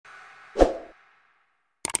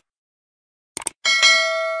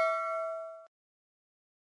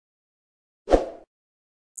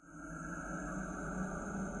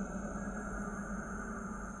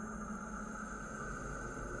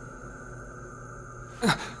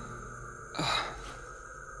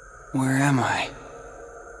Where am I?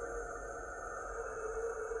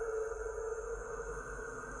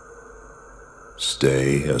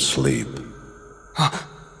 Stay asleep.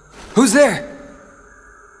 Who's there?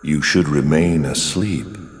 You should remain asleep.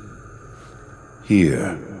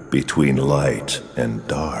 Here, between light and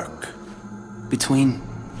dark. Between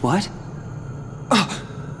what?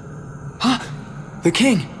 The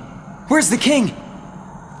king! Where's the king?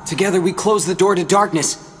 Together we close the door to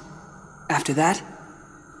darkness. After that?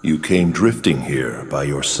 You came drifting here by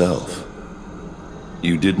yourself.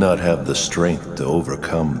 You did not have the strength to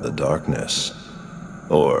overcome the darkness.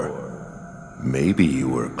 Or maybe you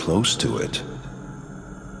were close to it.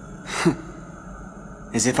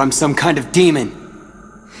 As if I'm some kind of demon.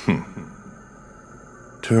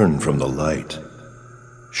 Turn from the light.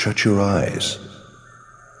 Shut your eyes.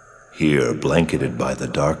 Here, blanketed by the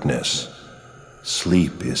darkness,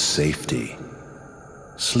 sleep is safety.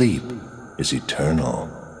 Sleep is eternal.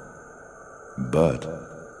 But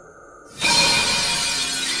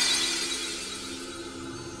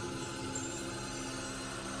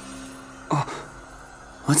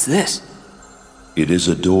What's this? it is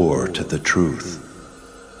a door to the truth.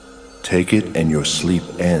 Take it and your sleep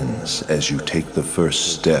ends as you take the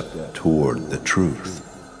first step toward the truth.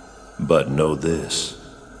 But know this,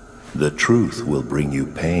 the truth will bring you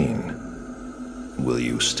pain. Will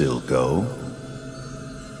you still go?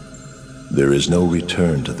 There is no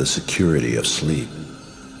return to the security of sleep.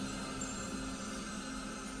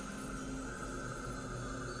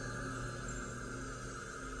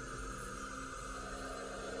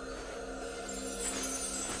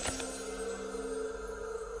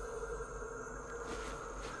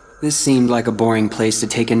 This seemed like a boring place to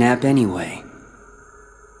take a nap anyway.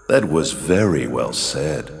 That was very well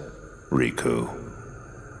said, Riku.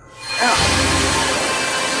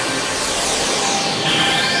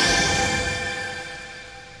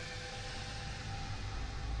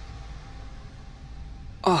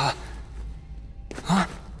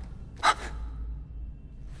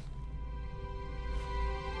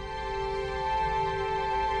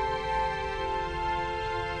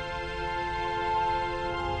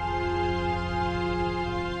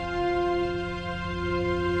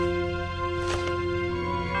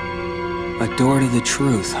 A door to the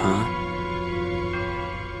truth, huh?